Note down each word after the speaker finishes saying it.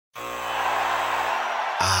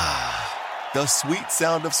The sweet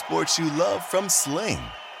sound of sports you love from Sling.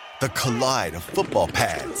 The collide of football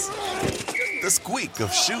pads. The squeak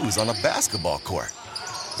of shoes on a basketball court.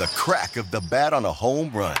 The crack of the bat on a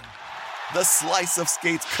home run. The slice of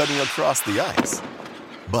skates cutting across the ice.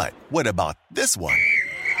 But what about this one?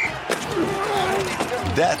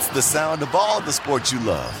 That's the sound of all the sports you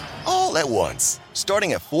love, all at once.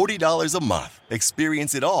 Starting at $40 a month.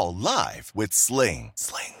 Experience it all live with Sling.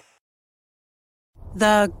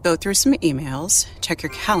 Go through some emails, check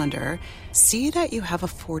your calendar, see that you have a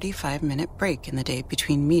 45-minute break in the day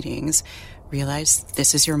between meetings, realize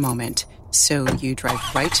this is your moment. So you drive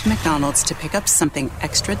right to McDonald's to pick up something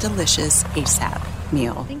extra delicious ASAP.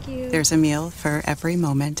 Meal. Thank you. There's a meal for every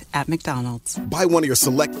moment at McDonald's. Buy one of your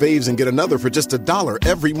select faves and get another for just $1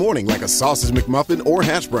 every morning, like a sausage McMuffin or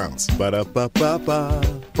hash browns.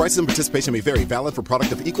 Ba-da-ba-ba-ba. Prices and participation may vary. Valid for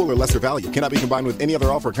product of equal or lesser value. Cannot be combined with any other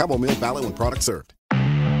offer. Combo meal valid when product served.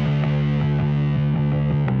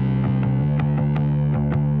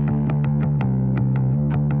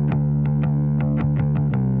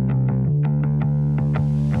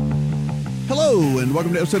 Hello, and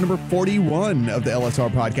welcome to episode number 41 of the LSR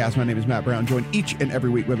podcast. My name is Matt Brown, joined each and every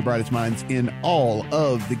week by the brightest minds in all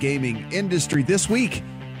of the gaming industry. This week,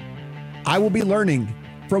 I will be learning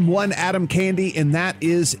from one Adam Candy, and that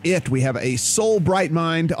is it. We have a soul bright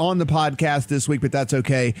mind on the podcast this week, but that's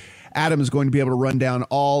okay. Adam is going to be able to run down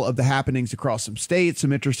all of the happenings across some states,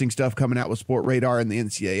 some interesting stuff coming out with Sport Radar and the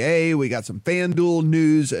NCAA. We got some FanDuel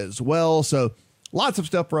news as well, so lots of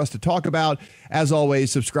stuff for us to talk about. As always,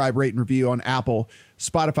 subscribe, rate, and review on Apple,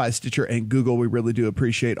 Spotify, Stitcher, and Google. We really do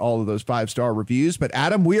appreciate all of those 5-star reviews. But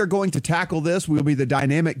Adam, we are going to tackle this. We'll be the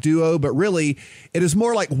dynamic duo, but really it is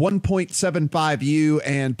more like 1.75 you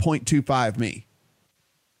and 0.25 me.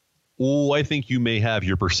 Oh, I think you may have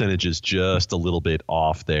your percentages just a little bit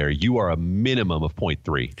off there. You are a minimum of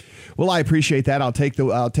 0.3. Well, I appreciate that. I'll take the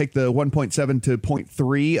 1.7 to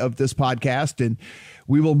 0.3 of this podcast, and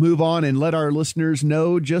we will move on and let our listeners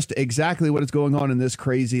know just exactly what is going on in this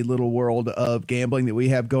crazy little world of gambling that we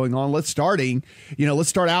have going on. Let's start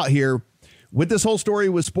out here with this whole story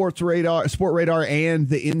with Sport Radar and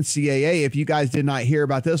the NCAA. If you guys did not hear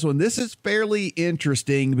about this one, this is fairly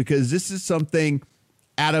interesting because this is something,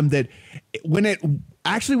 Adam, that when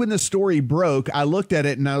the story broke, I looked at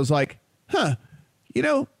it and I was like, now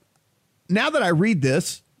that I read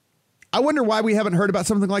this, I wonder why we haven't heard about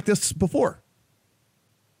something like this before.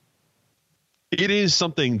 It is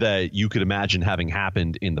something that you could imagine having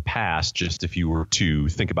happened in the past, just if you were to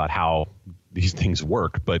think about how these things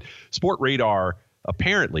work. But Sport Radar,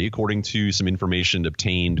 apparently, according to some information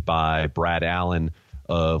obtained by Brad Allen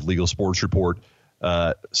of Legal Sports Report,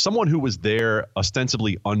 someone who was there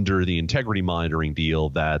ostensibly under the integrity monitoring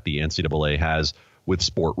deal that the NCAA has with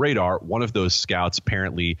Sport Radar, one of those scouts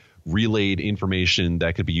apparently relayed information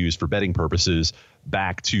that could be used for betting purposes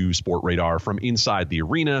back to Sport Radar from inside the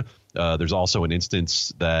arena. There's also an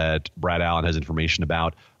instance that Brad Allen has information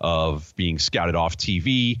about of being scouted off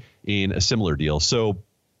TV in a similar deal. So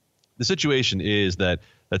the situation is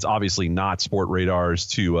that's obviously not Sport Radar's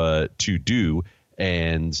to do.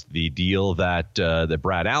 And the deal that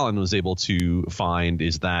Brad Allen was able to find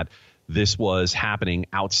is that this was happening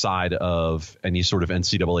outside of any sort of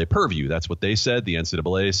NCAA purview. That's what they said. The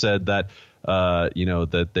NCAA said that,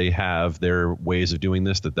 that they have their ways of doing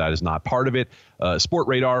this, that is not part of it. Sport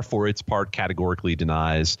Radar, for its part, categorically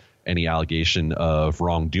denies any allegation of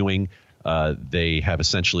wrongdoing. They have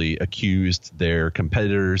essentially accused their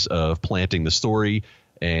competitors of planting the story.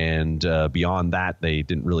 And beyond that, they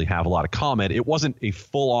didn't really have a lot of comment. It wasn't a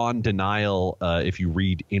full-on denial if you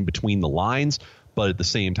read in between the lines, but at the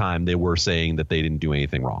same time, they were saying that they didn't do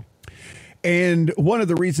anything wrong. And one of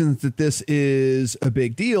the reasons that this is a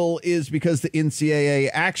big deal is because the NCAA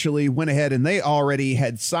actually went ahead and they already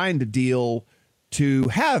had signed a deal to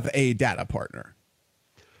have a data partner.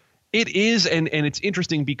 It is, and it's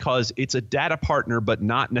interesting because it's a data partner, but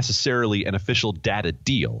not necessarily an official data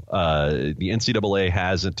deal. The NCAA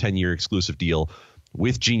has a 10-year exclusive deal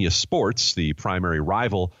with Genius Sports, the primary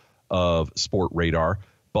rival of Sport Radar,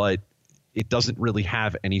 but it doesn't really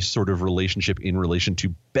have any sort of relationship in relation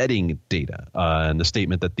to betting data. And the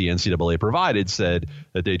statement that the NCAA provided said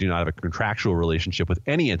that they do not have a contractual relationship with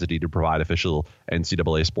any entity to provide official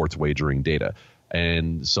NCAA sports wagering data.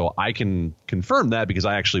 And so I can confirm that because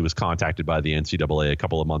I actually was contacted by the NCAA a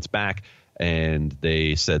couple of months back, and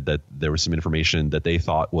they said that there was some information that they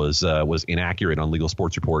thought was inaccurate on Legal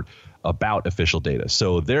Sports Report about official data.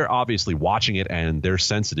 So they're obviously watching it and they're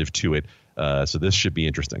sensitive to it. So this should be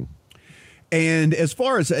interesting. And as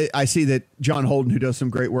far as I see that John Holden, who does some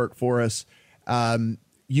great work for us,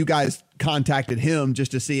 you guys contacted him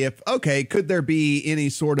just to see if, okay, could there be any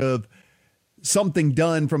sort of something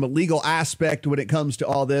done from a legal aspect when it comes to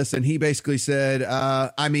all this? And he basically said,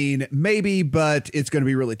 I mean, maybe, but it's going to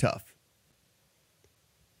be really tough.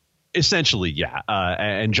 Essentially, yeah.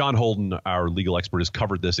 And John Holden, our legal expert, has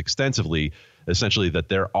covered this extensively. Essentially, that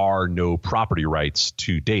there are no property rights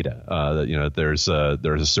to data. There's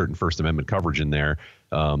a certain First Amendment coverage in there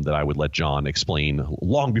that I would let John explain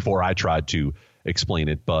long before I tried to explain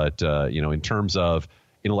it. But in terms of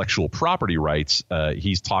intellectual property rights,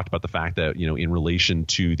 he's talked about the fact that in relation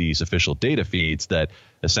to these official data feeds, that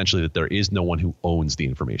essentially that there is no one who owns the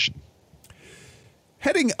information.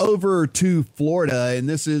 Heading over to Florida, and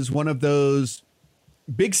this is one of those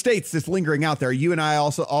big states that's lingering out there. You and I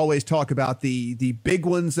also always talk about the big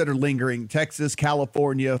ones that are lingering: Texas,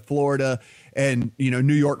 California, Florida, and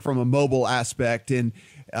New York from a mobile aspect. And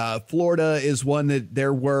Florida is one that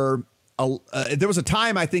there was a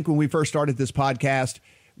time, I think, when we first started this podcast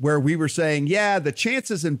where we were saying, yeah, the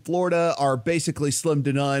chances in Florida are basically slim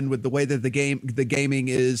to none with the way that the gaming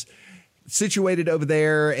is situated over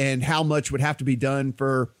there and how much would have to be done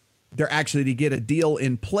for there actually to get a deal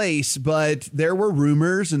in place. But there were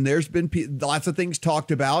rumors and there's been lots of things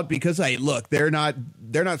talked about because, hey, look, they're not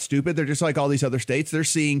stupid. They're just like all these other states. They're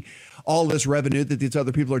seeing all this revenue that these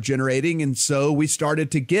other people are generating. And so we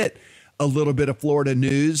started to get a little bit of Florida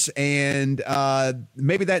news, and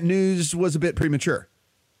maybe that news was a bit premature.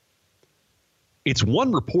 It's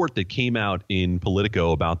one report that came out in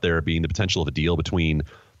Politico about there being the potential of a deal between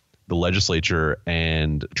the legislature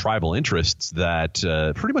and tribal interests that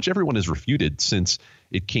pretty much everyone has refuted since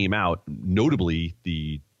it came out. Notably,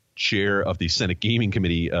 the chair of the Senate Gaming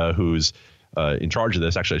Committee, who's in charge of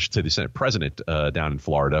this, actually I should say the Senate president down in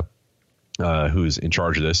Florida, who's in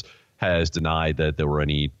charge of this, has denied that there were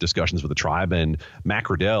any discussions with the tribe. And Mac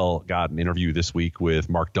Riddell got an interview this week with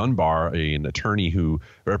Mark Dunbar, an attorney who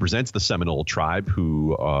represents the Seminole tribe,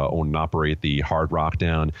 who own and operate the Hard Rock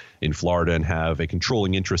down in Florida and have a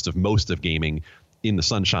controlling interest of most of gaming in the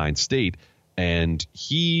Sunshine State. And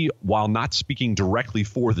he, while not speaking directly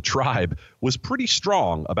for the tribe, was pretty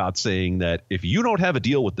strong about saying that if you don't have a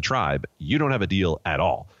deal with the tribe, you don't have a deal at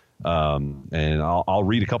all. And I'll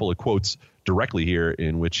read a couple of quotes directly here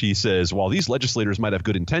in which he says, while these legislators might have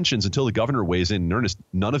good intentions, until the governor weighs in earnest,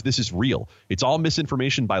 none of this is real. It's all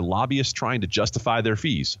misinformation by lobbyists trying to justify their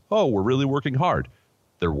fees. Oh, we're really working hard.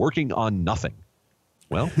 They're working on nothing.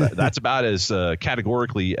 Well, that's about as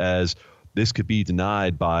categorically as this could be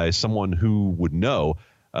denied by someone who would know.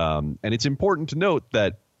 And it's important to note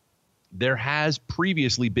that there has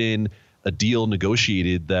previously been a deal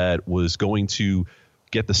negotiated that was going to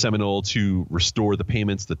get the Seminole to restore the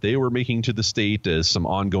payments that they were making to the state, as some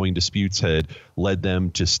ongoing disputes had led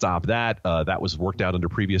them to stop that. That was worked out under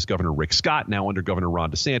previous Governor Rick Scott, now under Governor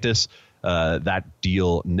Ron DeSantis. That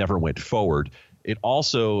deal never went forward. It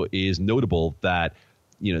also is notable that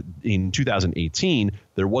in 2018,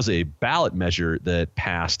 there was a ballot measure that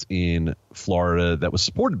passed in Florida that was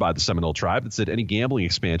supported by the Seminole tribe that said any gambling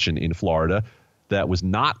expansion in Florida that was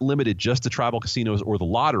not limited just to tribal casinos or the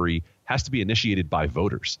lottery has to be initiated by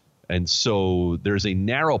voters. And so there's a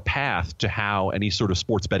narrow path to how any sort of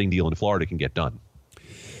sports betting deal in Florida can get done.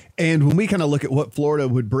 And when we kind of look at what Florida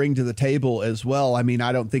would bring to the table as well, I mean,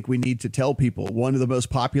 I don't think we need to tell people one of the most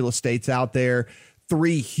populous states out there,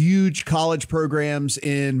 3 huge college programs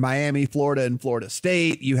in Miami, Florida, and Florida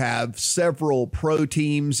State. You have several pro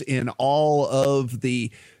teams in all of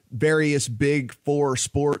the various big 4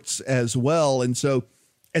 sports as well. And so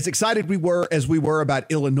as excited we were about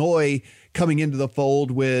Illinois coming into the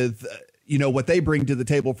fold with, what they bring to the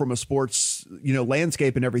table from a sports,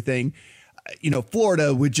 landscape and everything,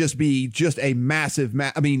 Florida would just be a massive,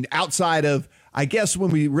 outside of, I guess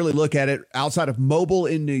when we really look at it, outside of mobile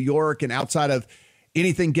in New York and outside of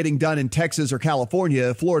anything getting done in Texas or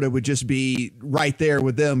California, Florida would just be right there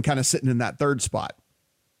with them kind of sitting in that 3rd spot.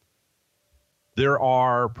 There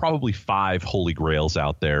are probably 5 holy grails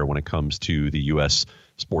out there when it comes to the U.S.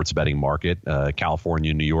 sports betting market: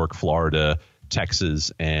 California, New York, Florida,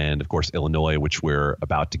 Texas, and of course, Illinois, which we're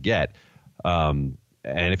about to get. And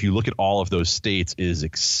if you look at all of those states, it is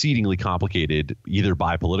exceedingly complicated, either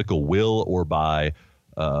by political will or by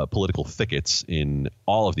political thickets in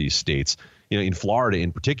all of these states. In Florida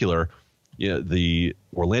in particular, the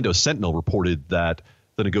Orlando Sentinel reported that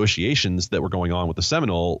the negotiations that were going on with the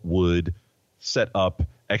Seminole would set up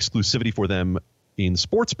exclusivity for them in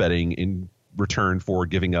sports betting in return for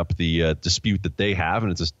giving up the dispute that they have.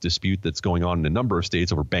 And it's a dispute that's going on in a number of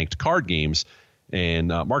states over banked card games. And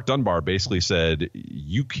Mark Dunbar basically said,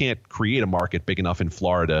 you can't create a market big enough in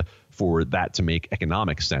Florida for that to make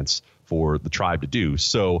economic sense for the tribe to do.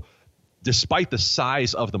 So despite the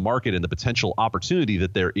size of the market and the potential opportunity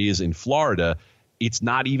that there is in Florida, it's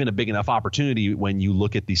not even a big enough opportunity when you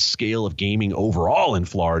look at the scale of gaming overall in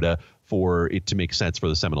Florida for it to make sense for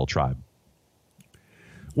the Seminole tribe.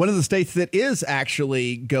 One of the states that is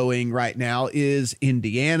actually going right now is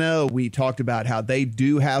Indiana. We talked about how they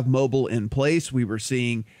do have mobile in place. We were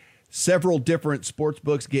seeing several different sports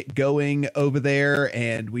books get going over there,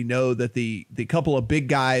 and we know that the couple of big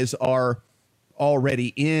guys are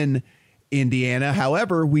already in Indiana.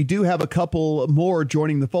 However, we do have a couple more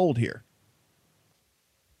joining the fold here.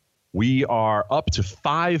 We are up to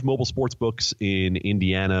 5 mobile sports books in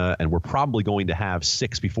Indiana, and we're probably going to have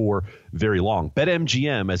 6 before very long.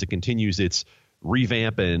 BetMGM, as it continues its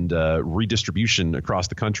revamp and redistribution across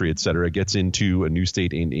the country, et cetera, gets into a new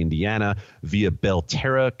state in Indiana via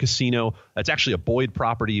Belterra Casino. That's actually a Boyd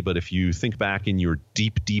property, but if you think back in your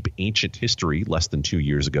deep, deep ancient history, less than 2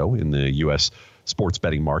 years ago in the U.S. sports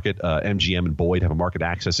betting market, MGM and Boyd have a market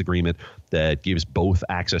access agreement that gives both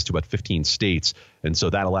access to about 15 states. And so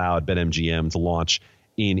that allowed BetMGM to launch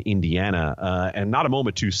in Indiana. And not a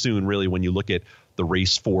moment too soon, really, when you look at the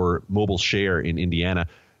race for mobile share in Indiana.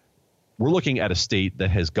 We're looking at a state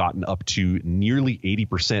that has gotten up to nearly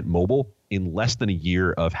 80% mobile in less than a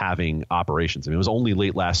year of having operations. I mean, it was only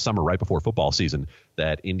late last summer, right before football season,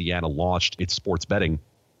 that Indiana launched its sports betting.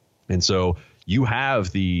 And so you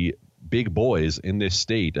have the big boys in this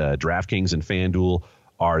state. DraftKings and FanDuel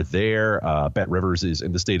are there. BetRivers is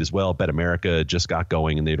in the state as well. BetAmerica just got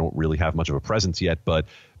going, and they don't really have much of a presence yet. But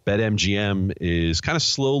BetMGM is kind of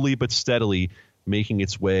slowly but steadily making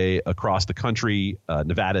its way across the country.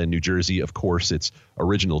 Nevada and New Jersey, of course, its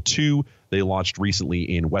original 2. They launched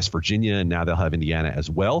recently in West Virginia, and now they'll have Indiana as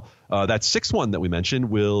well. That 6th one that we mentioned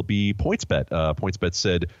will be PointsBet. PointsBet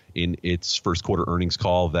said in its first quarter earnings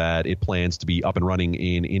call that it plans to be up and running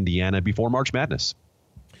in Indiana before March Madness.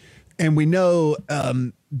 And we know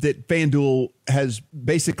that FanDuel has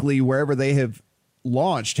basically, wherever they have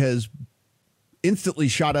launched, has instantly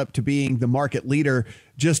shot up to being the market leader.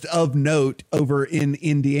 Just of note, over in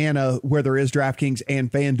Indiana, where there is DraftKings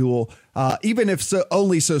and FanDuel, even if so,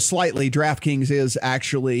 only so slightly, DraftKings is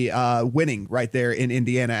actually winning right there in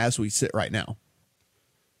Indiana as we sit right now.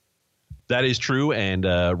 That is true, and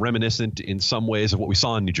reminiscent in some ways of what we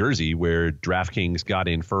saw in New Jersey, where DraftKings got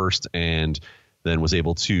in first and then was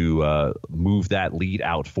able to move that lead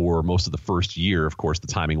out for most of the first year. Of course, the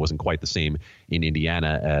timing wasn't quite the same in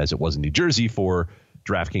Indiana as it was in New Jersey for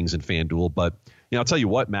DraftKings and FanDuel. But I'll tell you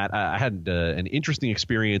what, Matt, I had an interesting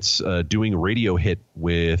experience doing a radio hit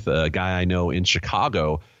with a guy I know in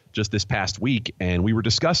Chicago just this past week, and we were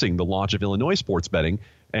discussing the launch of Illinois sports betting.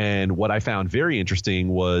 And what I found very interesting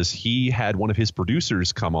was he had one of his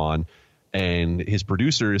producers come on, and his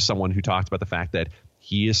producer is someone who talked about the fact that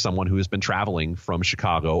he is someone who has been traveling from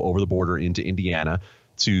Chicago over the border into Indiana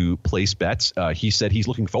to place bets. He said he's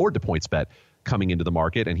looking forward to PointsBet coming into the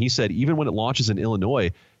market. And he said even when it launches in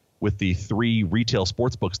Illinois with the 3 retail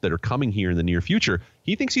sports books that are coming here in the near future,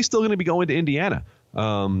 he thinks he's still going to be going to Indiana.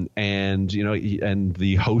 And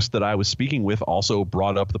the host that I was speaking with also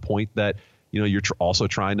brought up the point that, you're also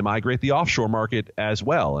trying to migrate the offshore market as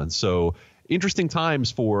well. And so interesting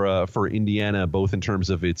times for Indiana, both in terms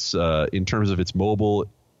of its mobile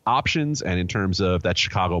options and in terms of that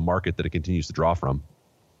Chicago market that it continues to draw from.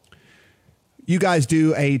 You guys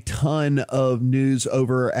do a ton of news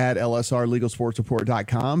over at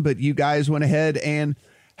lsrlegalsportsreport.com, but you guys went ahead and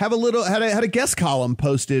had a guest column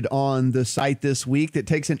posted on the site this week that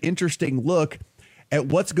takes an interesting look at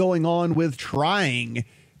what's going on with trying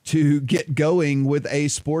to get going with a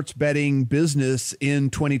sports betting business in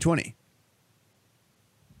 2020.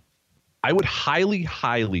 I would highly,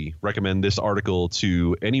 highly recommend this article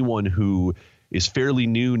to anyone who is fairly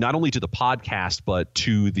new, not only to the podcast, but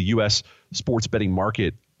to the U.S. sports betting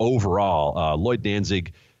market overall. Lloyd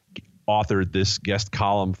Danzig authored this guest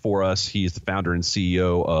column for us. He's the founder and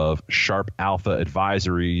CEO of Sharp Alpha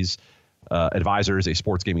Advisors, a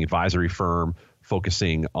sports gaming advisory firm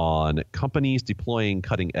focusing on companies deploying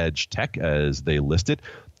cutting-edge tech, as they list it.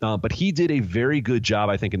 But he did a very good job,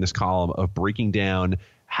 I think, in this column of breaking down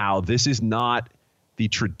how this is not the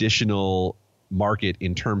traditional market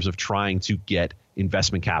in terms of trying to get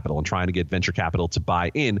investment capital and trying to get venture capital to buy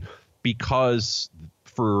in, because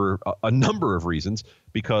for a number of reasons,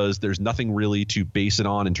 because there's nothing really to base it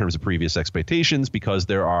on in terms of previous expectations, because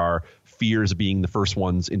there are fears of being the first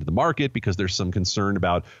ones into the market, because there's some concern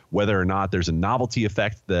about whether or not there's a novelty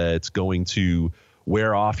effect that's going to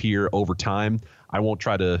wear off here over time. I won't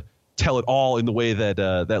try to tell it all in the way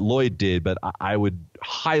that Lloyd did, but I would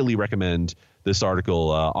highly recommend this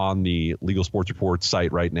article on the Legal Sports Report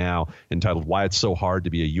site right now entitled "Why It's So Hard to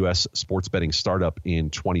Be a U.S. Sports Betting Startup in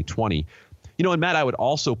 2020." And Matt, I would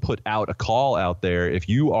also put out a call out there. If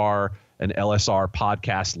you are an LSR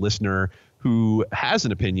podcast listener who has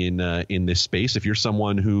an opinion in this space, if you're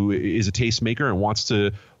someone who is a tastemaker and wants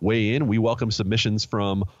to weigh in, we welcome submissions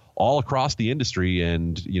from all across the industry.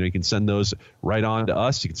 And, you can send those right on to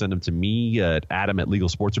us. You can send them to me at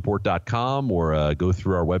adam@legalsportsreport.com or go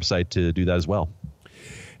through our website to do that as well.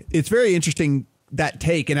 It's very interesting, that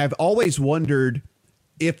take. And I've always wondered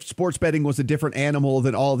if sports betting was a different animal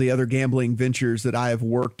than all the other gambling ventures that I have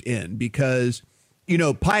worked in, because,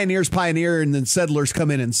 pioneers pioneer and then settlers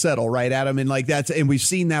come in and settle, right, Adam? And and we've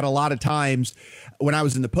seen that a lot of times. When I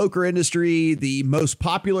was in the poker industry, the most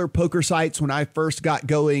popular poker sites when I first got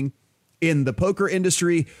going in the poker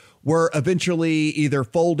industry were eventually either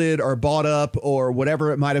folded or bought up or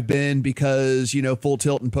whatever it might have been, because, Full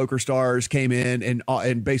Tilt and Poker Stars came in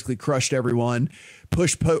and basically crushed everyone.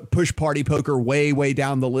 Push Party Poker way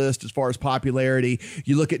down the list as far as popularity.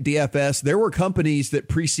 You look at DFS, there were companies that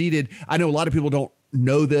preceded. I know a lot of people don't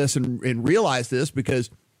know this and realize this,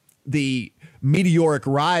 because the meteoric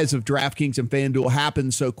rise of DraftKings and FanDuel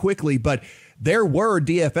happened so quickly, but there were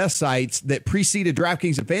DFS sites that preceded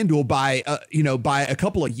DraftKings and FanDuel by a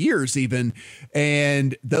couple of years even.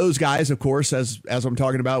 And those guys, of course, as I'm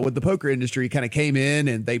talking about with the poker industry, kind of came in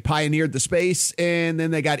and they pioneered the space, and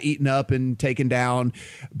then they got eaten up and taken down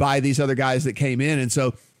by these other guys that came in. And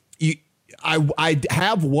so I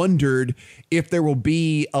have wondered if there will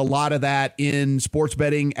be a lot of that in sports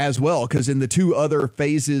betting as well, because in the two other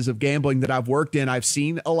phases of gambling that I've worked in, I've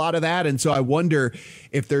seen a lot of that. And so I wonder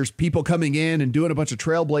if there's people coming in and doing a bunch of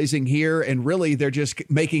trailblazing here, and really they're just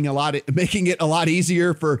making it a lot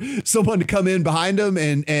easier for someone to come in behind them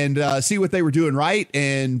and see what they were doing right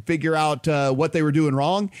and figure out what they were doing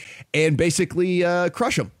wrong and basically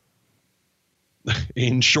crush them.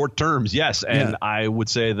 In short terms, yes. And I would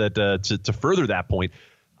say that to further that point,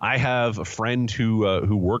 I have a friend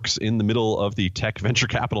who works in the middle of the tech venture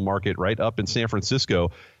capital market right up in San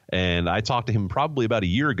Francisco. And I talked to him probably about a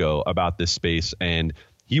year ago about this space, and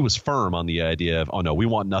he was firm on the idea of, oh, no, we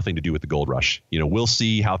want nothing to do with the gold rush. We'll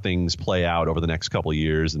see how things play out over the next couple of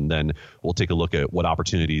years, and then we'll take a look at what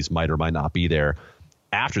opportunities might or might not be there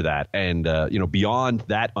after that. And, beyond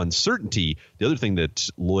that uncertainty, the other thing that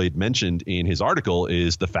Lloyd mentioned in his article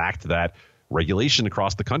is the fact that regulation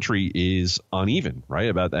across the country is uneven,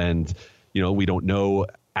 right? We don't know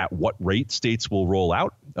at what rate states will roll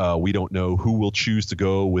out. We don't know who will choose to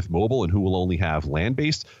go with mobile and who will only have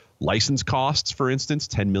land-based. License costs, for instance,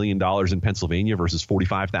 $10 million in Pennsylvania versus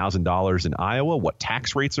 $45,000 in Iowa, what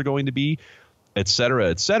tax rates are going to be, et cetera,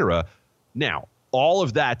 et cetera. Now, all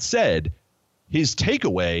of that said, his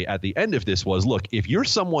takeaway at the end of this was, look, if you're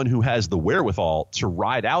someone who has the wherewithal to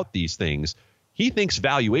ride out these things, he thinks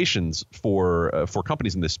valuations for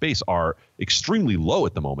companies in this space are extremely low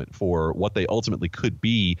at the moment for what they ultimately could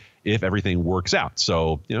be if everything works out.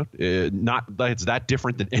 So, not that it's that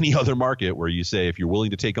different than any other market where you say if you're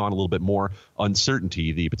willing to take on a little bit more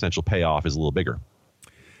uncertainty, the potential payoff is a little bigger.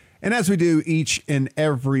 And as we do each and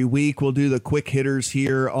every week, we'll do the quick hitters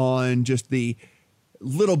here on just the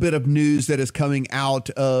little bit of news that is coming out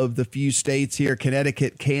of the few states here: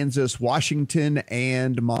 Connecticut, Kansas, Washington,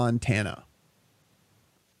 and Montana.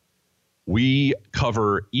 We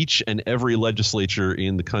cover each and every legislature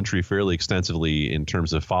in the country fairly extensively in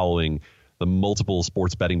terms of following the multiple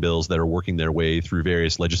sports betting bills that are working their way through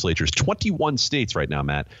various legislatures. 21 states right now,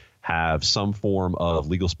 Matt, have some form of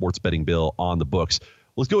legal sports betting bill on the books.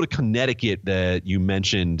 Let's go to Connecticut that you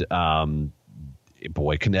mentioned.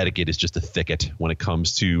 Boy, Connecticut is just a thicket when it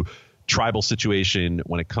comes to tribal situation,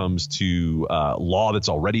 when it comes to law that's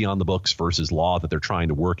already on the books versus law that they're trying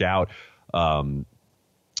to work out.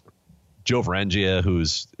 Joe Varengia,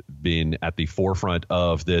 who's been at the forefront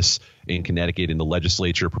of this in Connecticut in the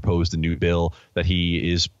legislature, proposed a new bill that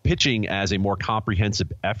he is pitching as a more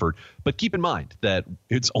comprehensive effort. But keep in mind that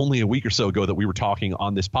it's only a week or so ago that we were talking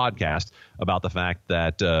on this podcast about the fact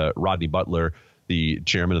that Rodney Butler, the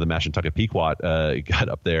chairman of the Mashantucket Pequot, got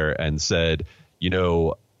up there and said,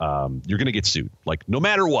 you're going to get sued. Like, no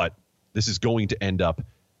matter what, this is going to end up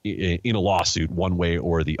in a lawsuit one way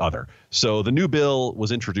or the other. So the new bill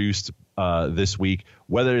was introduced this week.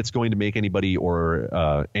 Whether it's going to make anybody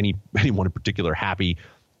or anyone in particular happy,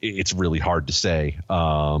 it's really hard to say.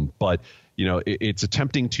 But it's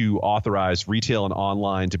attempting to authorize retail and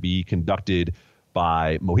online to be conducted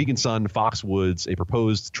by Mohegan Sun, Foxwoods, a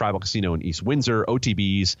proposed tribal casino in East Windsor,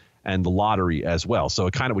 OTBs, and the lottery as well. So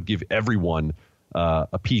it kind of would give everyone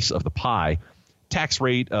a piece of the pie. tax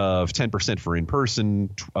rate of 10% for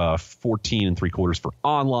in-person, 14 3/4 for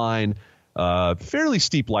online, fairly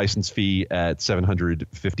steep license fee at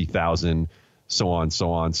 $750,000, so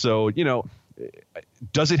on. So,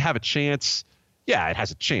 does it have a chance? Yeah, it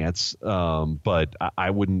has a chance, but I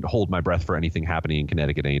wouldn't hold my breath for anything happening in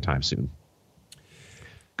Connecticut anytime soon.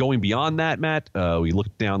 Going beyond that, Matt, we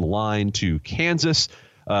looked down the line to Kansas.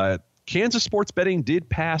 Kansas sports betting did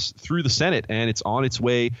pass through the Senate, and it's on its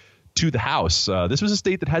way to the House. This was a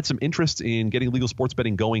state that had some interest in getting legal sports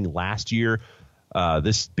betting going last year.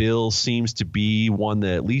 This bill seems to be one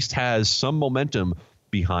that at least has some momentum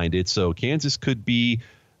behind it. So Kansas could be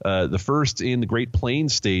the first in the Great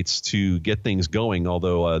Plains states to get things going,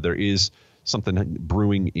 although there is something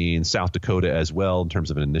brewing in South Dakota as well in terms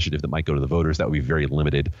of an initiative that might go to the voters. That would be very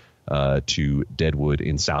limited to Deadwood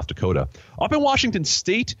in South Dakota. Up in Washington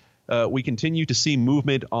State, we continue to see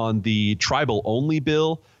movement on the tribal-only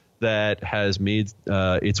bill that has made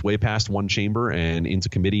its way past one chamber and into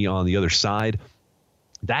committee on the other side.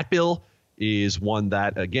 That bill is one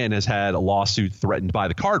that, again, has had a lawsuit threatened by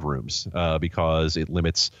the card rooms because it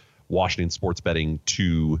limits Washington sports betting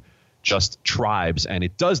to just tribes. And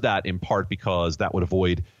it does that in part because that would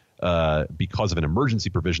avoid, because of an emergency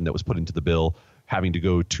provision that was put into the bill, having to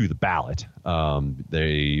go to the ballot.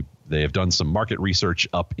 They have done some market research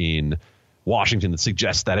up in Washington that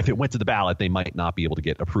suggests that if it went to the ballot, they might not be able to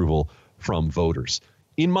get approval from voters.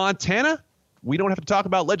 In Montana, we don't have to talk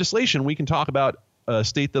about legislation. We can talk about a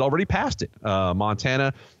state that already passed it.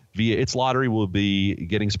 Montana, via its lottery, will be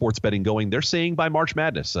getting sports betting going. They're saying by March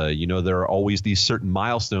Madness. There are always these certain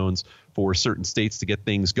milestones for certain states to get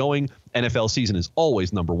things going. NFL season is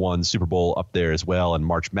always number one. Super Bowl up there as well. And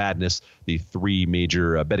March Madness, the three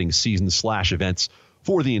major betting seasons / events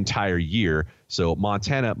for the entire year. So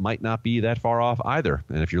Montana might not be that far off either.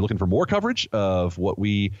 And if you're looking for more coverage of what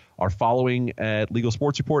we are following at Legal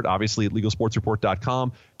Sports Report, obviously at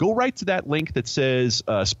legalsportsreport.com, go right to that link that says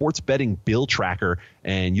Sports Betting Bill Tracker,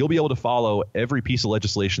 and you'll be able to follow every piece of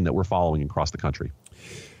legislation that we're following across the country.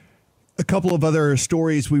 A couple of other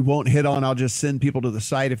stories we won't hit on. I'll just send people to the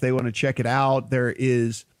site if they want to check it out. There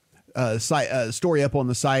is a story up on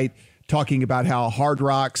the site talking about how Hard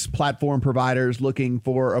Rock's platform providers looking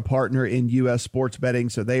for a partner in U.S. sports betting.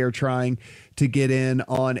 So they are trying to get in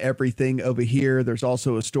on everything over here. There's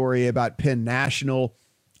also a story about Penn National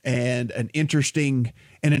and an interesting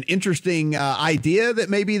idea that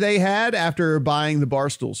maybe they had after buying the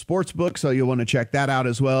Barstool Sportsbook. So you'll want to check that out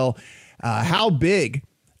as well. How big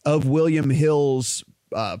of William Hill's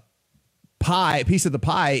piece of the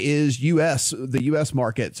pie is the U.S.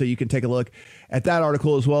 market. So you can take a look at that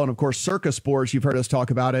article as well. And of course, Circa Sports, you've heard us talk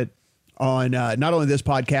about it on not only this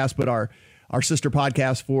podcast, but our sister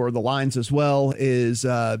podcast for the Lines as well, is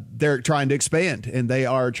they're trying to expand, and they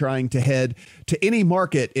are trying to head to any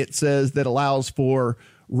market, it says, that allows for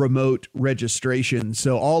remote registration.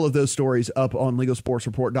 So all of those stories up on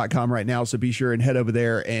legalsportsreport.com right now. So be sure and head over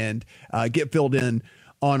there and get filled in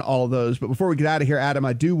on all of those. But before we get out of here, Adam,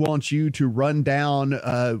 I do want you to run down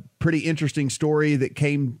a pretty interesting story that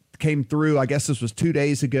came through. I guess this was 2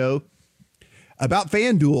 days ago about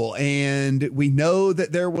FanDuel. And we know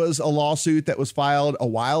that there was a lawsuit that was filed a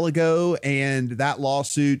while ago, and that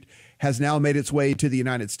lawsuit has now made its way to the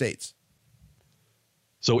United States.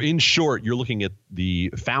 So in short, you're looking at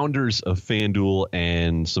the founders of FanDuel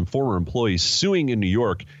and some former employees suing in New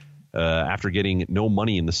York after getting no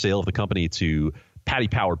money in the sale of the company to Paddy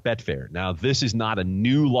Power Betfair. Now, this is not a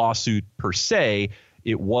new lawsuit per se.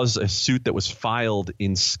 It was a suit that was filed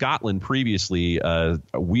in Scotland previously.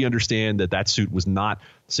 We understand that suit was not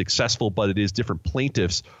successful, but it is different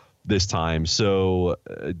plaintiffs this time. So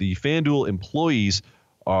the FanDuel employees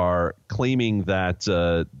are claiming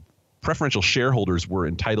that preferential shareholders were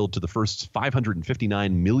entitled to the first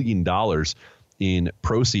 $559 million in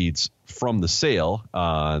proceeds from the sale.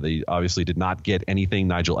 They obviously did not get anything.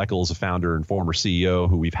 Nigel Eccles, a founder and former CEO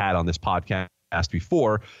who we've had on this podcast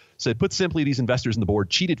before, said, put simply, these investors and the board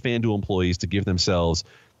cheated FanDuel employees to give themselves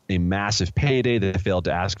a massive payday. They failed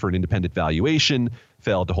to ask for an independent valuation,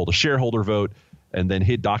 failed to hold a shareholder vote, and then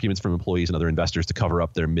hid documents from employees and other investors to cover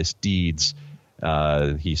up their misdeeds.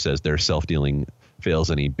 He says their self-dealing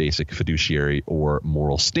fails any basic fiduciary or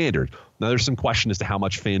moral standard. Now, there's some question as to how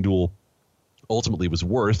much FanDuel ultimately was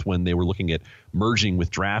worth when they were looking at merging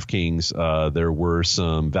with DraftKings. There were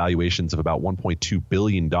some valuations of about $1.2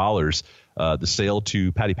 billion. The sale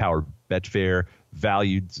to Paddy Power Betfair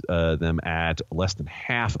valued them at less than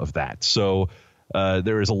half of that. So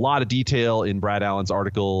there is a lot of detail in Brad Allen's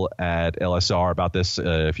article at LSR about this.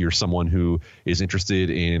 If you're someone who is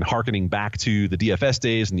interested in hearkening back to the DFS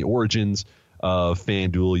days and the origins of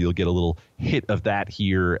FanDuel. You'll get a little hit of that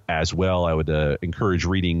here as well. I would encourage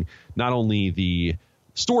reading not only the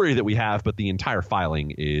story that we have, but the entire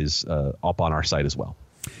filing is up on our site as well.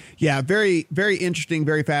 Yeah, very, very interesting,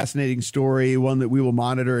 very fascinating story, one that we will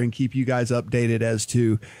monitor and keep you guys updated as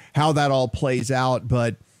to how that all plays out.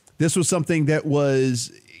 But this was something that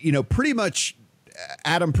was, pretty much,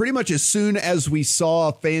 Adam, pretty much as soon as we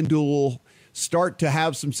saw FanDuel start to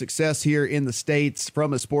have some success here in the States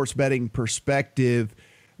from a sports betting perspective,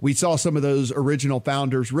 we saw some of those original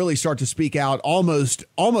founders really start to speak out almost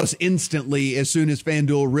instantly as soon as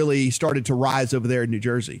FanDuel really started to rise over there in New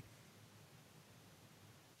Jersey.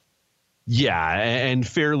 Yeah, and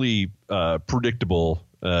fairly predictable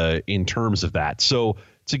in terms of that. So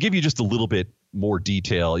to give you just a little bit more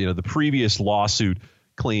detail, the previous lawsuit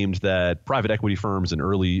claimed that private equity firms and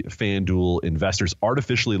early FanDuel investors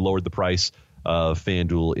artificially lowered the price of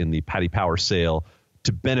FanDuel in the Paddy Power sale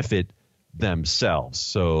to benefit themselves.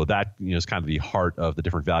 So that is kind of the heart of the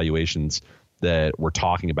different valuations that we're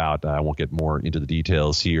talking about. I won't get more into the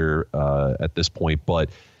details here at this point,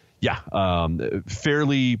 but yeah,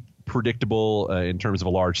 fairly predictable in terms of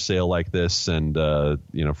a large sale like this. And, for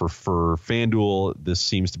FanDuel, this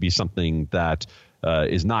seems to be something that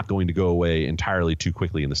is not going to go away entirely too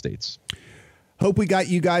quickly in the States. Hope we got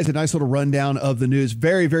you guys a nice little rundown of the news.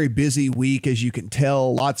 Very, very busy week, as you can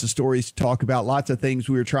tell. Lots of stories to talk about, lots of things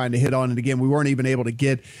we were trying to hit on. And again, we weren't even able to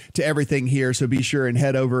get to everything here. So be sure and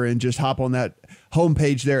head over and just hop on that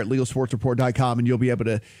homepage there at LegalSportsReport.com, and you'll be able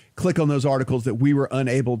to click on those articles that we were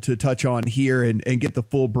unable to touch on here and get the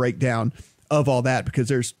full breakdown of all that, because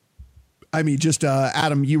there's,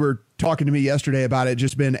 Adam, you were talking to me yesterday about it.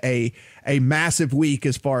 Just been a massive week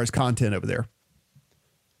as far as content over there.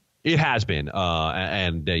 It has been.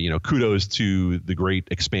 Kudos to the great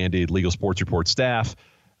expanded Legal Sports Report staff,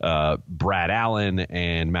 Brad Allen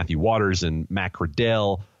and Matthew Waters and Matt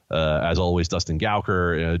Cradell. As always, Dustin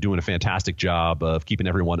Gauker doing a fantastic job of keeping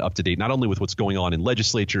everyone up to date, not only with what's going on in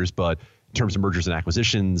legislatures, but in terms of mergers and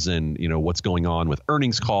acquisitions and, what's going on with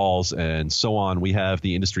earnings calls and so on. We have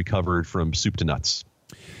the industry covered from soup to nuts.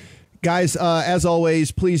 Guys, as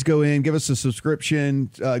always, please go in, give us a subscription,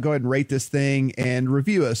 go ahead and rate this thing and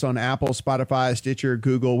review us on Apple, Spotify, Stitcher,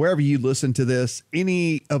 Google, wherever you listen to this.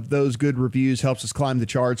 Any of those good reviews helps us climb the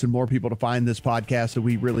charts and more people to find this podcast. So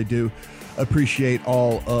we really do appreciate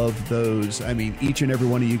all of those. Each and every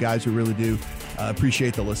one of you guys who really do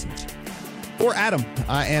appreciate the listens. For Adam,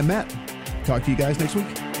 I am Matt. Talk to you guys next week.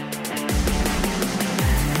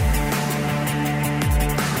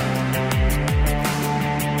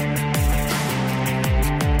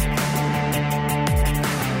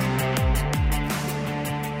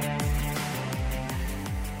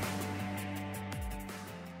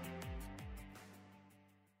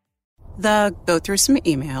 Go through some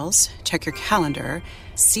emails, check your calendar,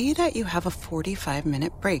 see that you have a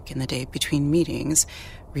 45-minute break in the day between meetings,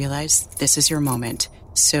 realize this is your moment.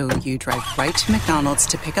 So you drive right to McDonald's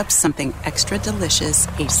to pick up something extra delicious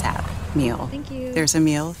ASAP. Meal. Thank you. There's a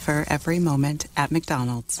meal for every moment at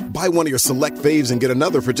McDonald's. Buy one of your select faves and get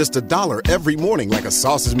another for just $1 every morning, like a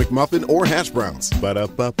sausage McMuffin or hash browns.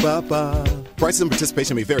 Ba-da-ba-ba-ba. Prices and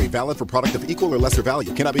participation may vary. Valid for product of equal or lesser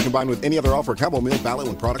value. Cannot be combined with any other offer. Combo meal valid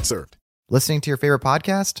when product served. Listening to your favorite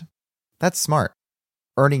podcast? That's smart.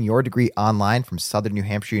 Earning your degree online from Southern New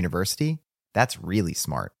Hampshire University? That's really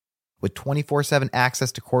smart. With 24/7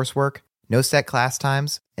 access to coursework, no set class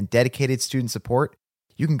times, and dedicated student support,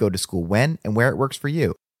 you can go to school when and where it works for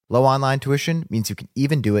you. Low online tuition means you can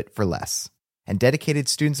even do it for less. And dedicated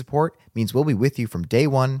student support means we'll be with you from day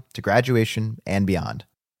one to graduation and beyond.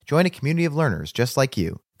 Join a community of learners just like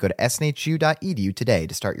you. Go to snhu.edu today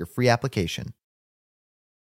to start your free application.